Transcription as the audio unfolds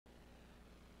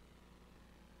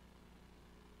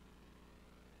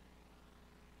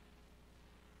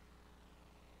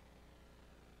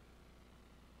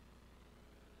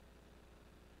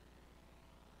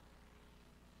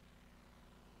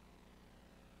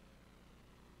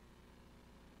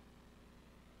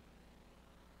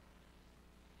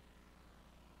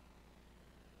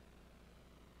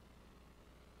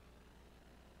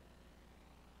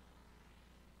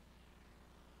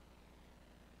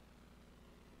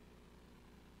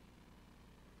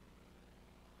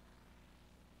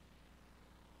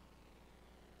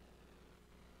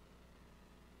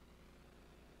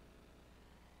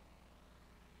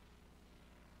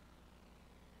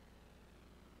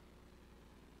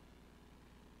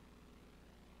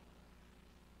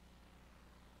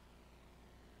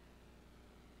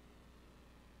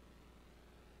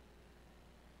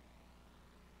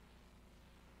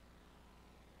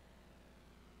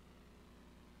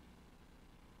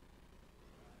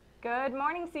Good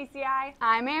morning, CCI.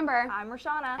 I'm Amber. I'm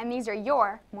Roshana. And these are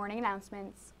your morning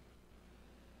announcements.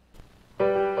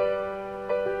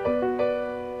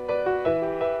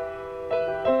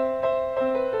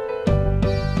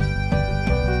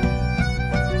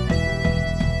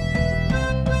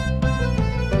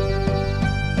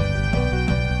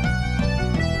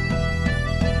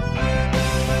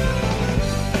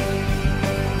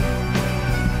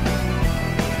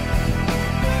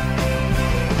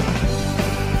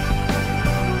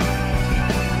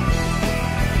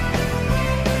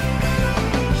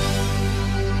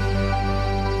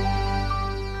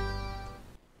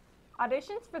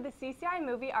 Auditions for the CCI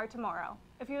movie are tomorrow.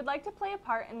 If you would like to play a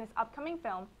part in this upcoming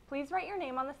film, please write your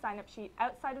name on the sign-up sheet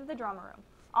outside of the drama room.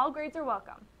 All grades are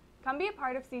welcome. Come be a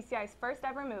part of CCI's first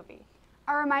ever movie.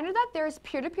 A reminder that there is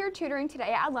peer-to-peer tutoring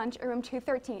today at lunch at room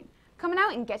 213. Come on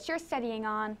out and get your studying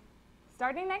on.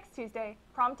 Starting next Tuesday,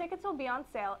 prom tickets will be on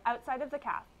sale outside of the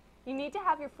CAF. You need to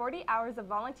have your 40 hours of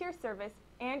volunteer service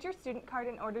and your student card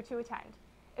in order to attend.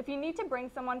 If you need to bring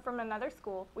someone from another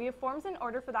school, we have forms in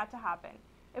order for that to happen.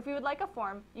 If you would like a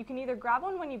form, you can either grab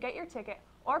one when you get your ticket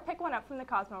or pick one up from the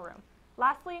Cosmo room.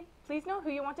 Lastly, please know who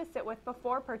you want to sit with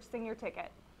before purchasing your ticket.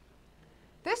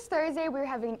 This Thursday, we're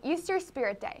having Easter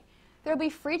Spirit Day. There will be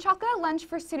free chocolate at lunch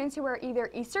for students who wear either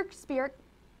Easter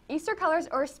colors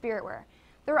or spirit wear.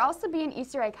 There will also be an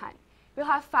Easter egg hunt. We'll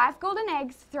have 5 golden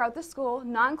eggs throughout the school,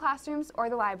 non-classrooms, or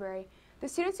the library. The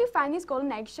students who find these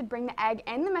golden eggs should bring the egg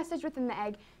and the message within the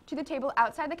egg to the table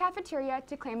outside the cafeteria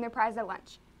to claim their prize at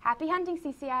lunch. Happy hunting,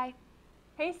 CCI!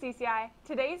 Hey CCI,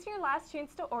 today is your last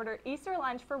chance to order Easter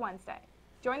lunch for Wednesday.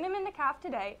 Join them in the CAF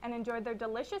today and enjoy their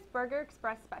delicious Burger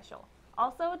Express special.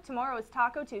 Also, tomorrow is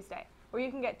Taco Tuesday, where you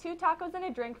can get 2 tacos and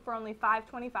a drink for only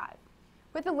 $5.25.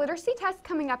 With the literacy test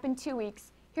coming up in 2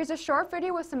 weeks, here's a short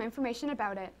video with some information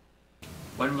about it.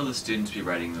 When will the students be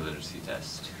writing the literacy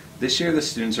test? This year the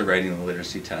students are writing the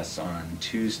literacy test on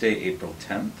Tuesday, April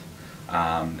 10th.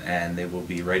 And they will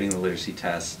be writing the literacy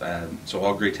test, so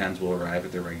all grade 10s will arrive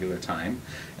at their regular time,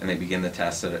 and they begin the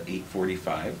test at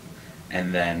 8:45,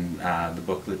 and then the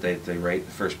booklet they write,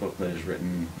 the first booklet is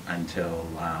written until,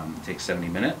 it takes 70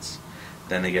 minutes,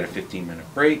 then they get a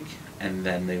 15-minute break, and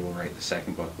then they will write the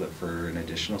second booklet for an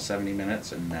additional 70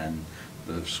 minutes, and then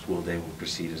the school day will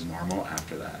proceed as normal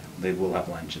after that. They will have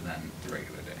lunch and then the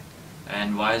regular day.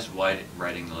 And why is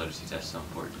writing the literacy test so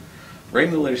important?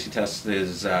 Writing the literacy test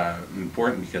is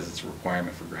important because it's a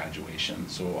requirement for graduation.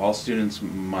 So all students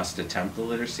must attempt the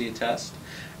literacy test,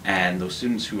 and those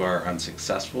students who are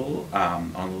unsuccessful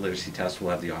on the literacy test will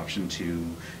have the option to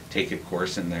take a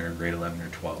course in their grade 11 or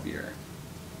 12 year.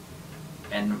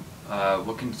 And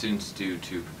what can students do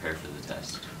to prepare for the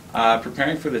test?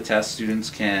 Preparing for the test, students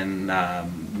can,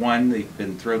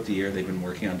 throughout the year, they've been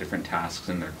working on different tasks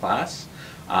in their class.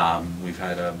 We've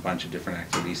had a bunch of different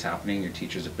activities happening. Your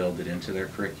teachers have built it into their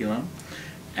curriculum.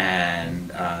 And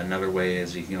another way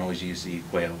is you can always use the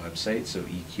EQAO website, so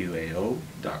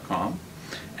eqao.com.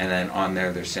 And then on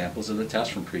there, there's samples of the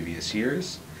test from previous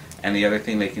years. And the other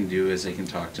thing they can do is they can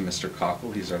talk to Mr.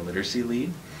 Cockle. He's our literacy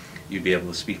lead. You'd be able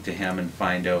to speak to him and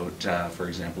find out, for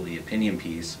example, the opinion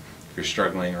piece. If you're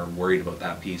struggling or worried about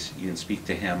that piece, you can speak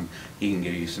to him. He can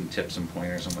give you some tips and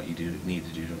pointers on what you need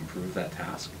to do to improve that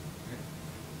task.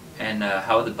 And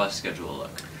how would the bus schedule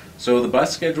look? So the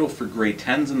bus schedule for grade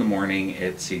 10s in the morning,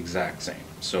 it's the exact same.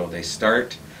 So they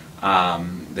start,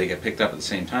 they get picked up at the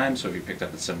same time. So if you're picked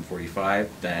up at 7:45,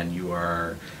 then you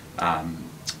are,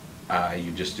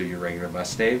 you just do your regular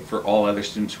bus day. For all other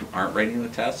students who aren't writing the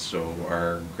test, so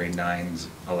our grade 9s,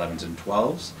 11s, and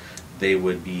 12s, they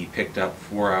would be picked up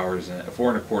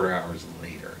 4.25 hours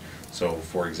later. So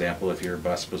for example, if your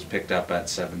bus was picked up at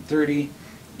 7:30,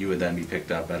 you would then be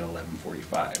picked up at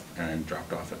 11:45 and then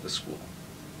dropped off at the school.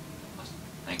 Awesome.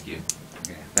 Thank you.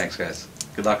 Okay, thanks guys.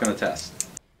 Good luck on the test.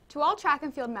 To all track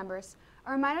and field members,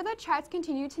 a reminder that tries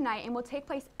continue tonight and will take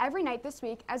place every night this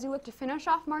week as we look to finish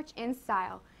off March in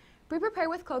style. Be prepared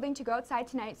with clothing to go outside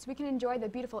tonight so we can enjoy the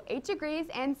beautiful 8 degrees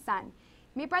and sun.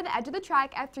 Meet by the edge of the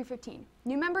track at 3:15.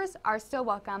 New members are still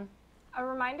welcome. A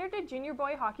reminder to junior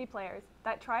boy hockey players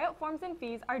that tryout forms and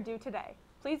fees are due today.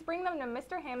 Please bring them to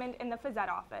Mr. Hammond in the phys ed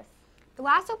office. The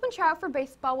last open tryout for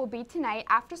baseball will be tonight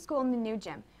after school in the new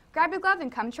gym. Grab your glove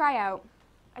and come try out.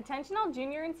 Attention all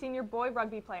junior and senior boy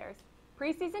rugby players.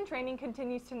 Preseason training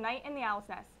continues tonight in the Owl's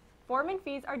Nest. Form and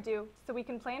fees are due so we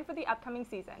can plan for the upcoming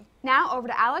season. Now over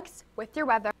to Alex with your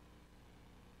weather.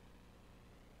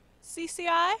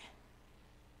 CCI?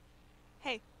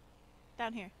 Hey,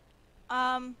 down here.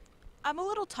 I'm a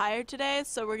little tired today,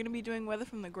 so we're going to be doing weather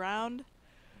from the ground.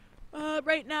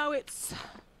 Right now it's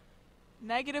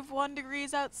 -1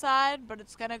 degrees outside, but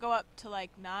it's gonna go up to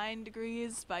like 9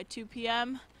 degrees by 2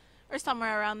 p.m. or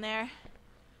somewhere around there.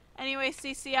 Anyway,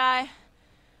 CCI,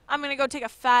 I'm gonna go take a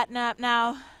fat nap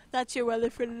now. That's your weather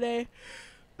for today.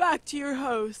 Back to your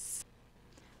hosts.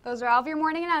 Those are all of your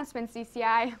morning announcements,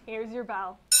 CCI. Here's your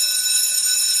bell.